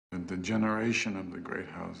The degeneration of the great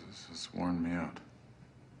houses has worn me out.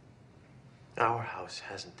 Our house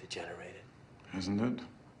hasn't degenerated. Hasn't it?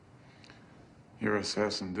 Your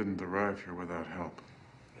assassin didn't arrive here without help.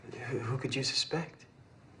 Who could you suspect?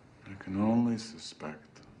 I can only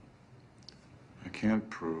suspect. I can't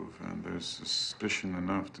prove, and there's suspicion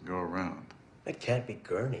enough to go around. It can't be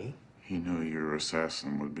Gurney. He knew your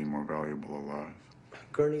assassin would be more valuable alive.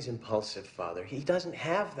 Gurney's impulsive, Father. He doesn't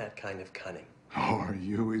have that kind of cunning. Or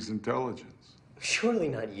Huey's intelligence. Surely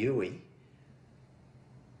not Huey.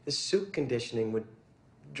 The soup conditioning would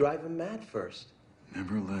drive him mad first.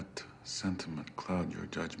 Never let sentiment cloud your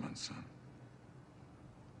judgment, son.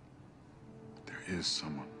 There is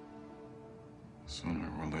someone. Sooner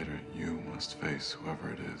or later, you must face whoever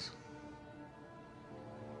it is.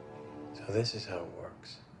 So this is how it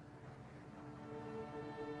works.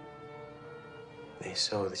 They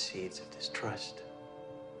sow the seeds of distrust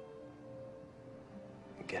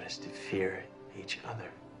and get us to fear each other.